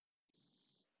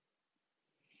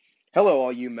Hello,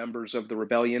 all you members of the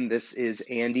Rebellion. This is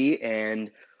Andy, and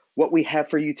what we have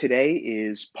for you today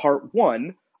is part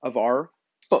one of our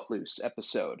Footloose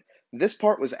episode. This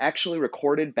part was actually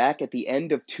recorded back at the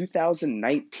end of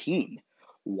 2019.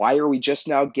 Why are we just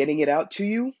now getting it out to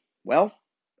you? Well,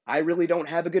 I really don't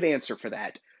have a good answer for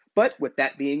that. But with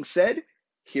that being said,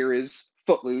 here is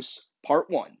Footloose part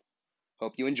one.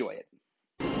 Hope you enjoy it.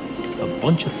 A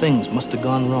bunch of things must have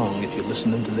gone wrong if you're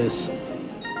listening to this.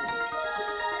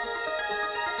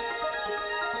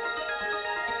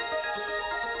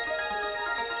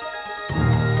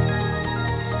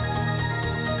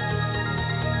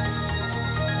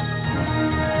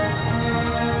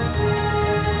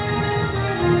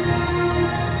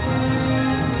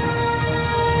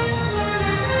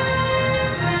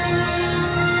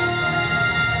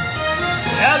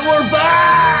 And we're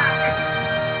back!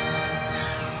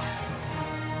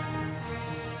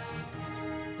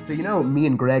 So, me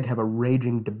and Greg have a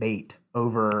raging debate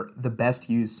over the best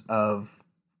use of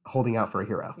holding out for a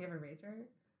hero. You have a rager?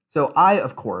 So I,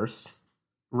 of course,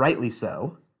 rightly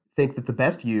so, think that the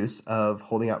best use of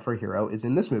holding out for a hero is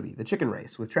in this movie, The Chicken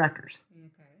Race with tractors.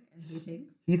 Okay. And he thinks?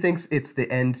 He thinks it's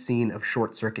the end scene of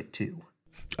Short Circuit 2.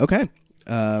 Okay.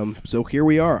 So here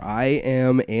we are. I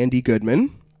am Andy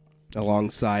Goodman,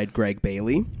 alongside Greg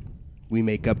Bailey. We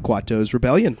make up Quato's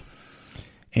Rebellion.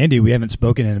 Andy, we haven't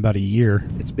spoken in about a year.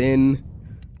 It's been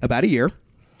about a year.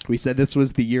 We said this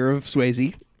was the year of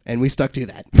Swayze, and we stuck to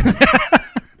that.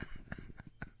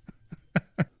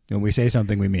 When we say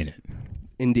something, we mean it.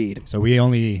 Indeed. So we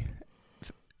only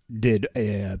did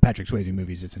Patrick Swayze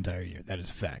movies this entire year. That is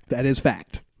a fact. That is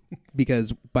fact.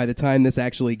 Because by the time this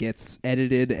actually gets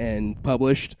edited and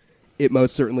published, it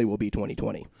most certainly will be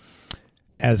 2020.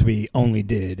 As we only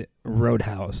did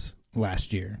Roadhouse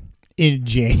last year in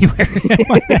January.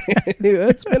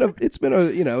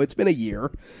 It's been a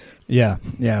year. Yeah.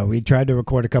 We tried to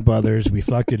record a couple others. We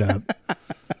fucked it up.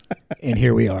 And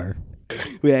here we are.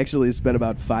 We actually spent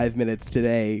about 5 minutes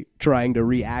today trying to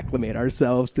reacclimate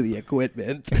ourselves to the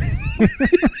equipment.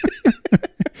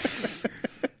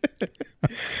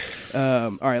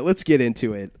 All right, let's get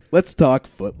into it. Let's talk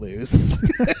Footloose.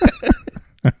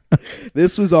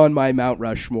 This was on my Mount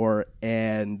Rushmore,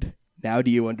 and now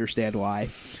do you understand why?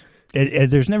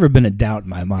 There's never been a doubt in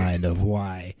my mind of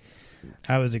why.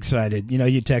 I was excited.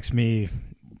 You text me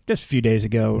just a few days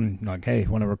ago and like, hey,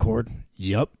 want to record?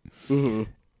 Yup. Mm-hmm.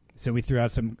 So we threw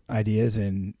out some ideas,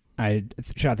 and I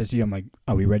shot this to you. I'm like,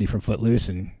 are we ready for Footloose?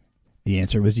 And the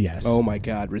answer was yes. Oh, my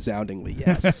God, resoundingly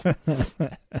yes. I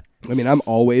mean, I'm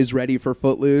always ready for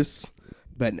Footloose,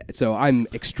 so I'm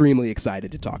extremely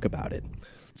excited to talk about it.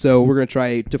 So we're going to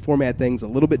try to format things a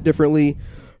little bit differently.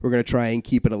 We're going to try and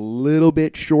keep it a little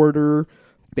bit shorter,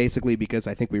 basically because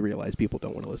I think we realize people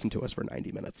don't want to listen to us for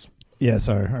 90 minutes. Yes,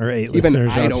 our 8 Even listeners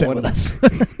I are don't upset want with us.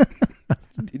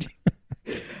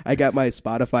 I got my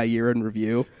Spotify year in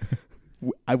review.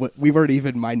 We weren't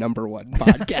even my number one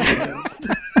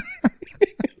podcast.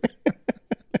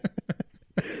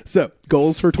 So,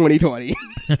 goals for 2020.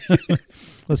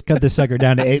 Let's cut this sucker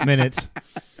down to 8 minutes.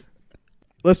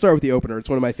 Let's start with the opener. It's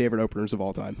one of my favorite openers of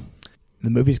all time. The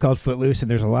movie's called Footloose,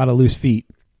 and there's a lot of loose feet.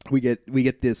 We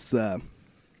get this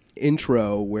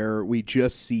intro where we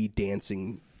just see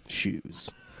dancing shoes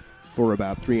for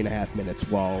about 3.5 minutes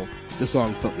while the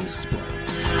song Footloose is playing.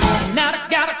 Tonight I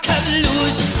gotta cut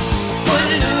loose,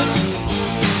 Footloose,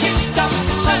 kick off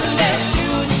the Sunday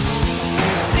shoes.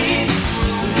 Please,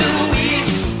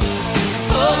 Louise,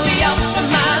 pull me up from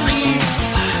my knees.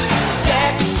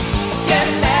 Jack, get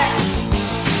back,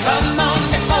 come on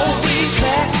before we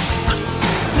crack.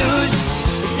 Lose,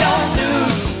 don't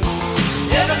lose,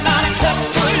 everybody cut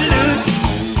Footloose.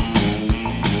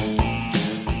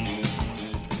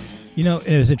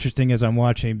 It was interesting as I'm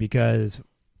watching because,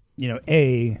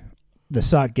 the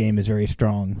sock game is very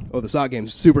strong. Oh, the sock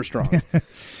game's super strong.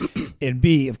 And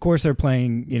B, of course, they're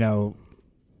playing,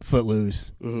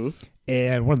 Footloose. Mm-hmm.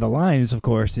 And one of the lines, of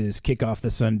course, is kick off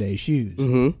the Sunday shoes.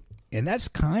 Mm-hmm. And that's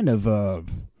kind of the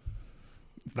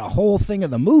whole thing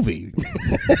of the movie.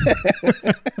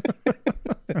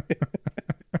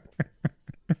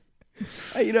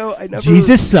 I never...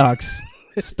 Jesus sucks.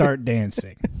 Start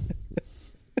dancing.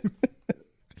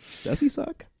 Does he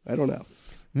suck? I don't know.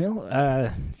 Well,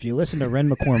 if you listen to Ren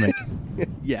McCormick,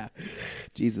 Yeah.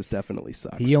 Jesus definitely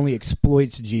sucks. he only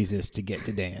exploits Jesus to get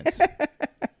to dance.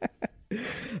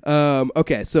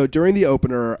 Okay, so during the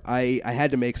opener, I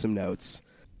had to make some notes.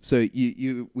 So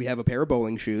we have a pair of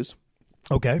bowling shoes.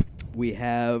 Okay. We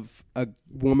have a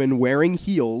woman wearing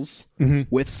heels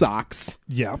with socks,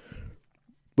 Yeah.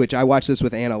 which I watched this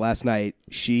with Anna last night.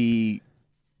 She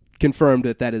confirmed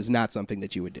that is not something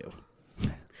that you would do.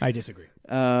 I disagree.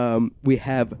 We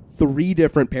have 3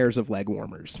 different pairs of leg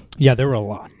warmers. Yeah, there were a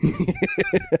lot.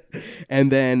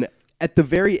 And then at the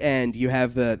very end, you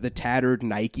have the tattered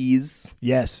Nikes.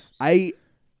 Yes.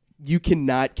 You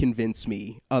cannot convince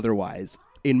me otherwise.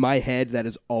 In my head, that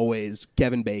is always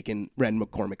Kevin Bacon, Ren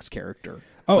McCormick's character.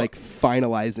 Oh. Like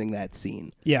finalizing that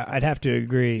scene. Yeah, I'd have to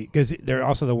agree because they're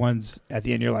also the ones at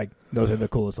the end. You're like, those are the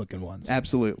coolest looking ones.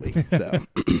 Absolutely. So,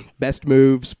 best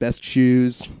moves, best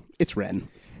shoes. It's Ren.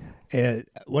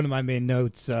 One of my main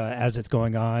notes as it's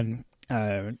going on,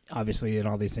 obviously, in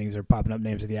all these things are popping up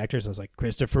names of the actors. I was like,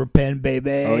 Christopher Penn,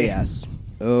 baby. Oh yes.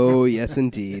 Oh yes,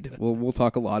 indeed. We'll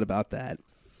talk a lot about that.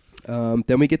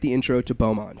 Then we get the intro to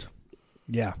Beaumont.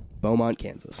 Yeah. Beaumont,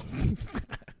 Kansas.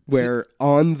 Where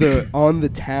on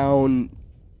the town,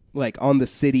 like on the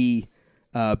city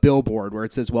billboard where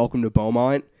it says "Welcome to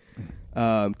Beaumont,"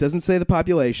 doesn't say the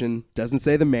population, doesn't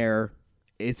say the mayor.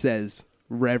 It says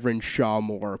Reverend Shaw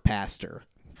Moore, pastor.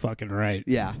 Fucking right.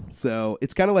 Yeah, so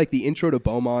it's kind of like the intro to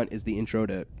Beaumont is the intro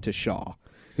to Shaw,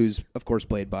 who's of course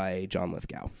played by John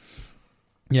Lithgow.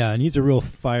 Yeah, and he's a real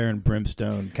fire and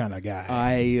brimstone kind of guy.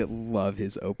 I love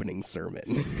his opening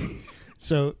sermon.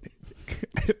 So,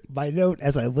 my note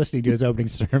as I'm listening to his opening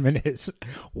sermon is,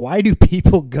 why do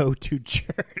people go to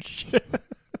church?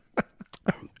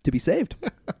 To be saved.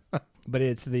 But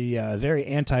it's the very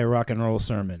anti-rock and roll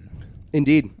sermon.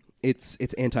 Indeed. It's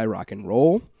anti-rock and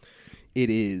roll. It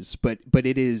is, but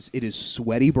it is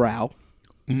sweaty brow.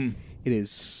 Mm. It is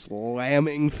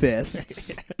slamming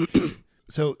fists.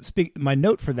 So my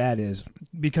note for that is,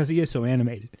 because he is so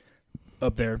animated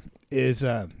up there, is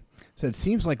so it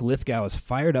seems like Lithgow is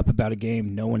fired up about a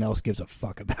game no one else gives a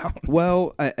fuck about.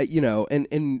 Well,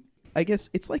 and I guess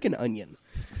it's like an onion.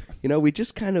 We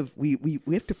just kind of we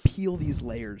have to peel these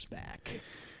layers back.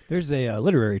 There's a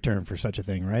literary term for such a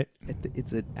thing, right?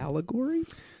 It's an allegory.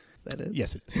 Is that it?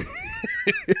 Yes, it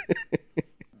is.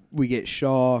 We get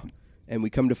Shaw, and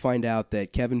we come to find out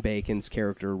that Kevin Bacon's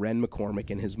character, Ren McCormick,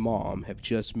 and his mom have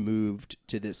just moved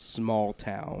to this small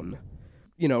town.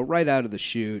 Right out of the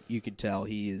chute, you could tell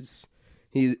he's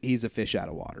a fish out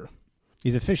of water.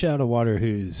 He's a fish out of water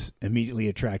who's immediately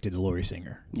attracted to Laurie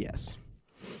Singer. Yes.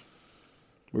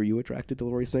 Were you attracted to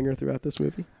Laurie Singer throughout this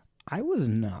movie? I was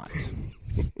not.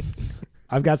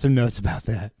 I've got some notes about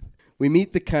that. We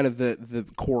meet the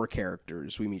core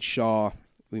characters. We meet Shaw.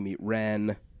 We meet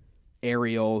Ren.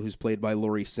 Ariel, who's played by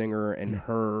Laurie Singer, and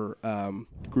her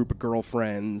group of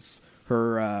girlfriends.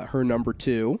 Her number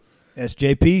 2.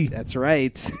 SJP. That's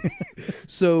right.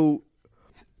 So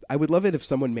I would love it if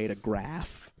someone made a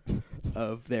graph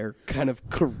of their kind of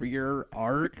career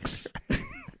arcs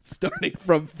starting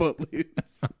from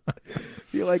Footloose. I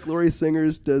feel like Laurie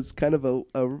Singer's does kind of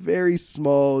a very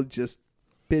small just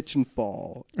pitch and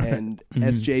fall, and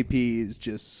SJP's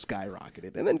just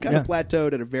skyrocketed and then kind of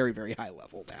plateaued at a very, very high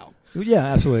level now. Yeah,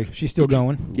 absolutely. She's still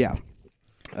going. Yeah.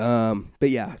 But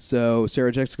yeah, so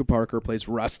Sarah Jessica Parker plays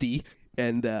Rusty,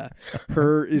 and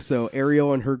so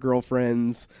Ariel and her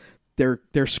girlfriends,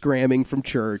 they're scramming from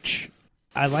church.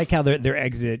 I like how their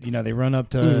exit, they run up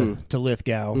to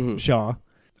Lithgow, Shaw.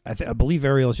 I believe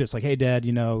Ariel's just like, hey, Dad,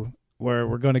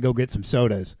 we're going to go get some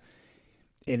sodas.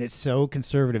 And it's so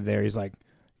conservative there. He's like,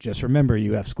 just remember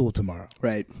you have school tomorrow.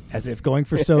 Right. As if going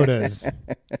for sodas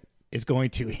is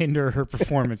going to hinder her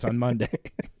performance on Monday.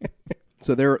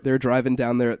 So they're driving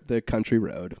down the country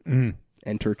road. Mm.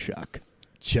 Enter Chuck.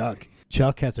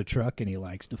 Chuck has a truck and he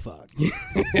likes to fuck.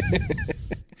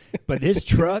 But this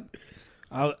truck,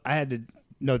 I had to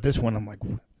note this one. I'm like,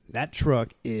 that truck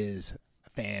is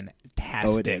fantastic.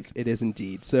 Oh, it is. It is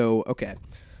indeed. So, okay.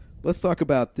 Let's talk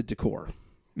about the decor.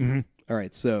 Mm-hmm. All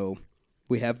right. So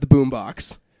we have the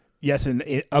boombox. Yes, and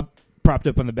propped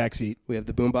up on the back seat. We have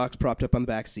the boombox propped up on the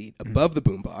back seat. Above the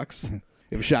boombox, we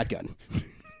have a shotgun.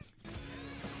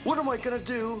 What am I gonna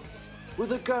do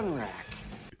with a gun rack?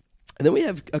 And then we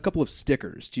have a couple of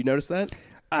stickers. Do you notice that?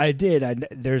 I did.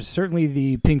 There's certainly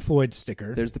the Pink Floyd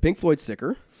sticker. There's the Pink Floyd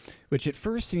sticker. Which at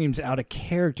first seems out of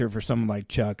character for someone like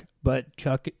Chuck, but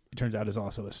Chuck, it turns out, is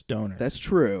also a stoner. That's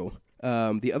true.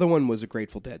 The other one was a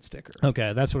Grateful Dead sticker.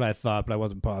 Okay, that's what I thought, but I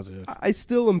wasn't positive. I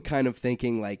still am kind of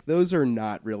thinking, like, those are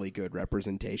not really good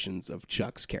representations of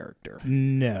Chuck's character.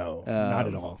 No, not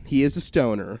at all. He is a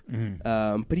stoner,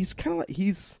 Mm-hmm. but he's kind of like,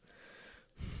 he's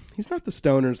not the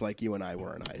stoners like you and I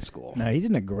were in high school. No, he's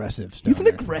an aggressive stoner. He's an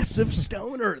aggressive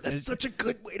stoner. That's such a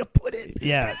good way to put it.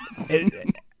 Yeah.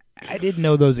 I didn't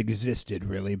know those existed,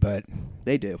 really, but...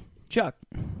 They do. Chuck.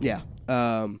 Yeah.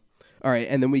 All right,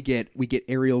 and then we get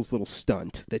Ariel's little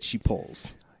stunt that she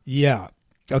pulls. Yeah.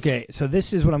 Okay, so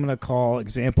this is what I'm going to call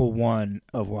example 1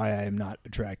 of why I am not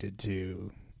attracted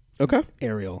to Okay.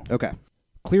 Ariel. Okay.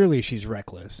 clearly she's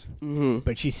reckless,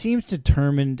 but she seems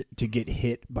determined to get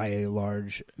hit by a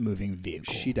large moving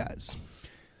vehicle. She does.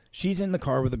 She's in the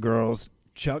car with the girls.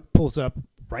 Chuck pulls up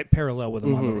right parallel with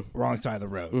them on the wrong side of the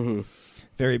road.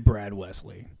 Very Brad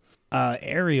Wesley.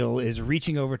 Ariel is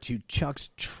reaching over to Chuck's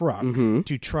truck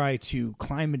to try to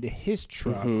climb into his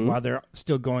truck while they're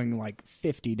still going like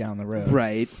 50 down the road.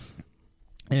 Right.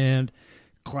 And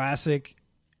classic,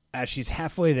 as she's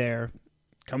halfway there,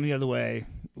 coming the other way,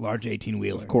 large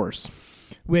 18-wheeler. Of course.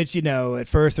 Which, at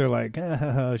first they're like,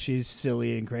 she's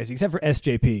silly and crazy. Except for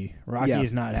SJP. Rocky Yeah.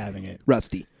 is not having it.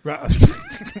 Rusty.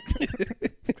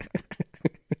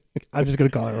 I'm just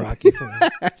going to call her Rocky for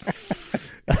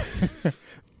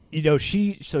now.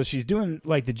 She's doing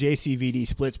like the JCVD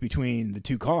splits between the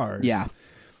two cars. Yeah.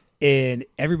 And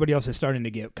everybody else is starting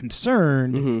to get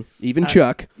concerned. Even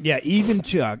Chuck. Yeah, even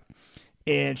Chuck.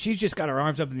 And she's just got her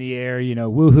arms up in the air,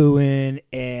 woohooing.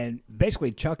 And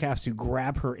basically, Chuck has to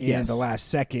grab her in the last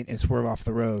second and swerve off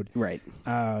the road. Right.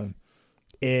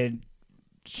 And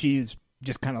she's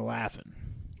just kind of laughing.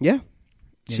 Yeah.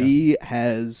 She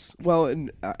has, well,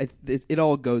 and it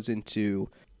all goes into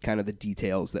kind of the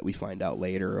details that we find out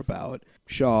later about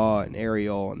Shaw and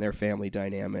Ariel and their family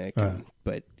dynamic.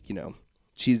 But,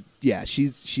 she's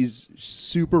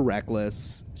super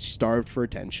reckless. She's starved for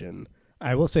attention.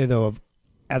 I will say, though,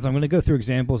 as I'm going to go through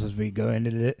examples as we get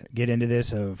into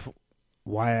this of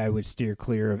why I would steer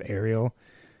clear of Ariel,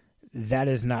 that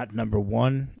is not number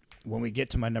one. When we get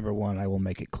to my number one, I will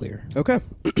make it clear. Okay.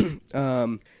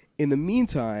 In the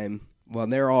meantime, while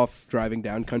they're off driving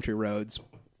down country roads,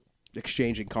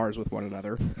 exchanging cars with one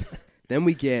another, then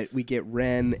we get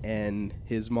Ren and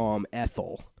his mom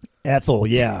Ethel. Ethel,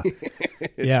 yeah.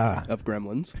 Yeah. Of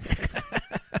Gremlins.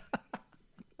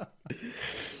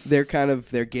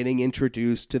 They're getting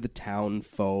introduced to the town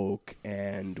folk,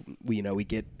 and we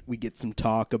get some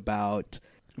talk about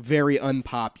very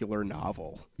unpopular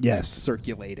novel. Yes.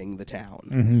 Circulating the town.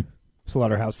 Mm-hmm.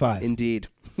 Slaughterhouse-Five. Indeed.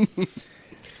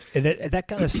 And that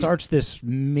kind of starts this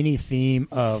mini theme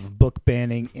of book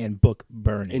banning and book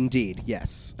burning. Indeed,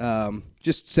 yes.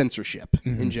 Just censorship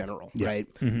in general, right?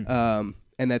 And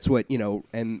that's what,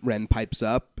 and Ren pipes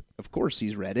up. Of course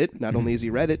he's read it. Not only has he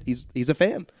read it, he's a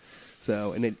fan.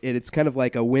 So, and it's kind of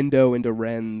like a window into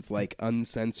Ren's like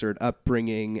uncensored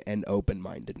upbringing and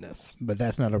open-mindedness. But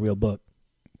that's not a real book.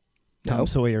 Tom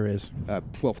Sawyer is.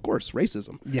 Well, of course,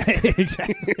 racism. Yeah,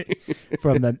 exactly.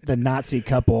 From the Nazi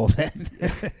couple that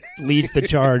leads the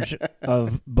charge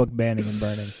of book banning and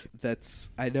burning.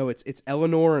 I know it's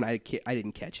Eleanor, and I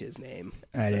didn't catch his name.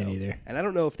 I didn't either. And I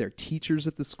don't know if they're teachers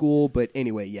at the school, but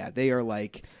anyway, yeah, they are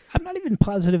like. I'm not even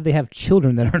positive they have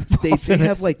children that are involved. They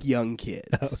have like young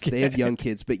kids. Okay. They have young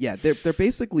kids, but yeah, they're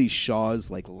basically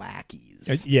Shaw's like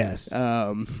lackeys. Yes.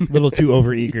 Little too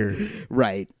overeager.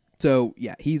 Right. So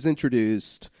yeah, he's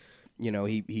introduced.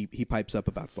 He pipes up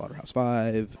about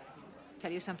Slaughterhouse-Five.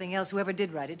 Tell you something else. Whoever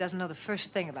did write it doesn't know the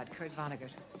first thing about Kurt Vonnegut.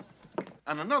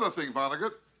 And another thing,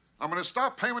 Vonnegut, I'm going to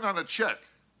stop payment on a check.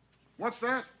 What's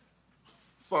that?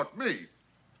 Fuck me.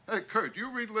 Hey, Kurt,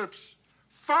 you read lips?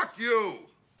 Fuck you.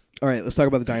 All right, let's talk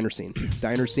about the diner scene.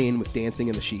 Diner scene with dancing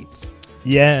in the sheets.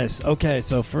 Yes. Okay.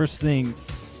 So first thing,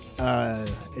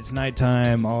 it's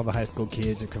nighttime. All the high school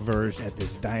kids are converged at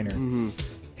this diner.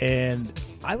 And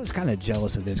I was kind of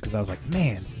jealous of this because I was like,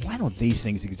 man, why don't these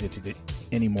things exist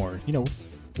anymore?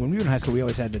 When we were in high school, we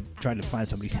always had to try to find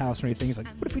somebody's house or anything. It's like,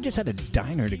 what if we just had a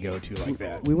diner to go to like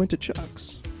that? We went to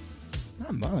Chuck's.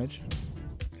 Not much.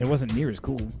 It wasn't near as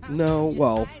cool. No,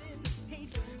 well.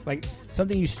 Like,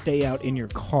 something you stay out in your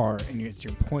car, and it's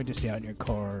your point to stay out in your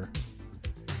car.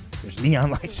 There's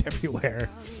neon lights everywhere.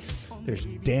 There's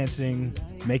dancing,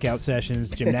 make-out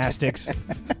sessions, gymnastics.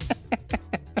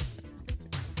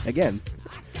 Again,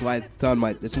 that's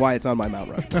why it's on my Mount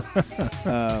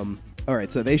Rushmore. All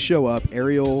right, so they show up.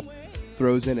 Ariel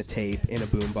throws in a tape in a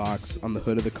boombox on the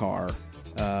hood of the car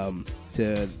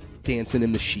to Dancing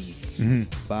in the Sheets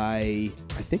by,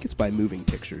 I think it's by Moving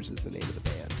Pictures is the name of the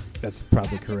band. That's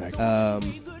probably correct.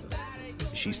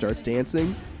 She starts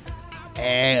dancing.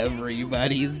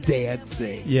 Everybody's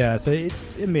dancing. Yeah, so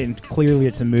clearly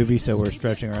it's a movie, so we're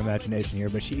stretching our imagination here,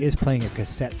 but she is playing a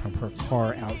cassette from her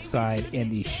car outside,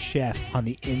 and the chef on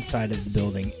the inside of the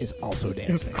building is also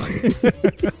dancing.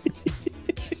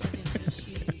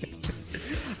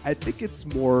 I think it's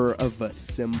more of a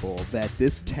symbol that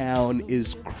this town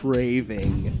is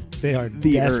craving they are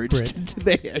the desperate. urge.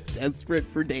 They are desperate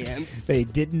for dance. They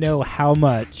didn't know how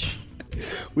much.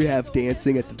 We have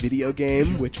dancing at the video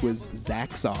game, which was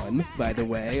Zaxxon, by the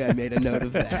way. I made a note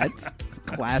of that.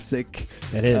 Classic.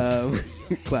 That is.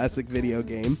 Classic video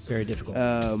game. Very difficult.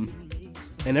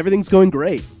 And everything's going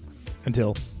great.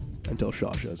 Until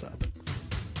Shaw shows up.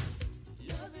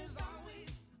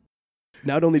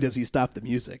 Not only does he stop the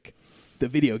music, the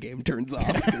video game turns off.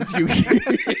 as you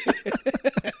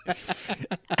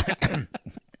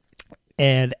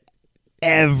and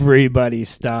everybody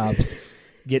stops,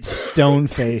 gets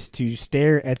stone-faced to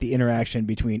stare at the interaction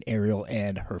between Ariel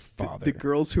and her father. The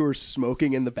girls who are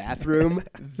smoking in the bathroom,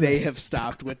 they have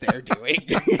stopped what they're doing.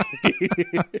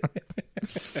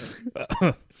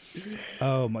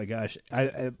 Oh my gosh!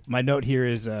 My note here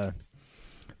is,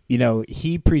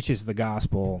 he preaches the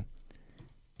gospel,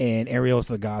 and Ariel's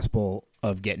the gospel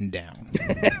of getting down.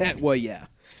 Well, yeah,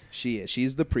 she is.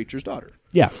 She's the preacher's daughter.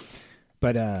 Yeah,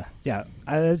 but I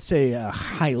would say a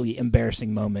highly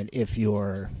embarrassing moment if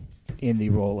you're in the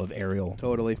role of Ariel.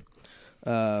 Totally.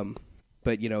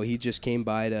 But he just came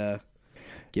by to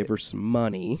give her some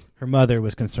money. Her mother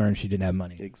was concerned she didn't have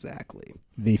money. Exactly.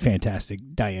 The fantastic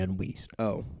Diane Wiest.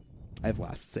 Oh, I have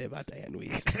lots to say about Diane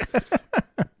Wiest.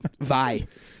 Vi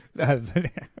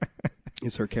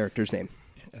is her character's name.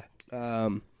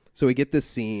 So we get this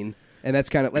scene, and that's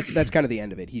kind of the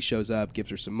end of it. He shows up, gives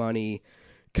her some money,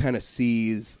 kind of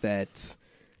sees that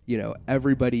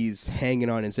everybody's hanging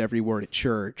on his every word at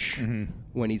church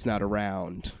when he's not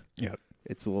around. Yep.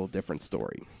 It's a little different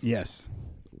story. Yes.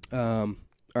 All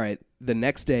right. The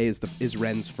next day is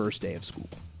Ren's first day of school.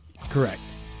 Correct.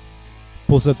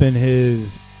 Pulls up in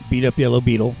his beat up yellow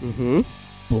Beetle,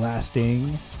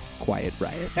 blasting Quiet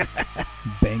Riot.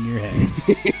 Bang Your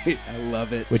Head. I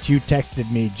love it. Which you texted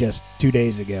me just 2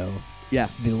 days ago. Yeah.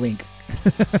 The link.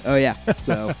 Oh yeah.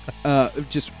 So,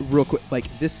 just real quick,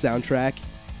 this soundtrack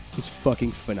is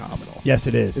fucking phenomenal. Yes,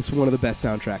 it is. It's one of the best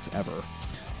soundtracks ever.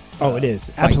 Oh, it is.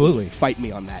 Absolutely. Fight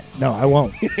me on that. No, I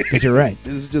won't, because you're right.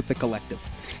 This is just the collective.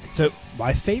 So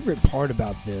my favorite part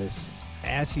about this,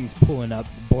 as he's pulling up,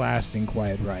 blasting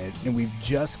Quiet Riot, and we've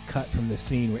just cut from the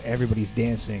scene where everybody's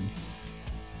dancing.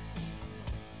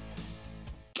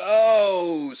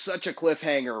 Oh, such a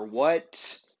cliffhanger.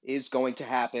 What is going to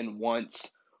happen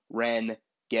once Ren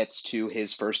gets to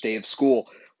his first day of school?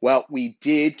 Well, we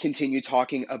did continue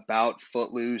talking about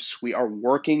Footloose. We are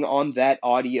working on that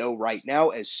audio right now.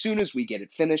 As soon as we get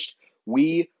it finished,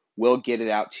 we will get it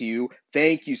out to you.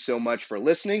 Thank you so much for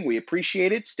listening. We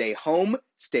appreciate it. Stay home.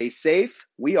 Stay safe.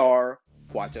 We are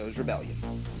Quato's Rebellion.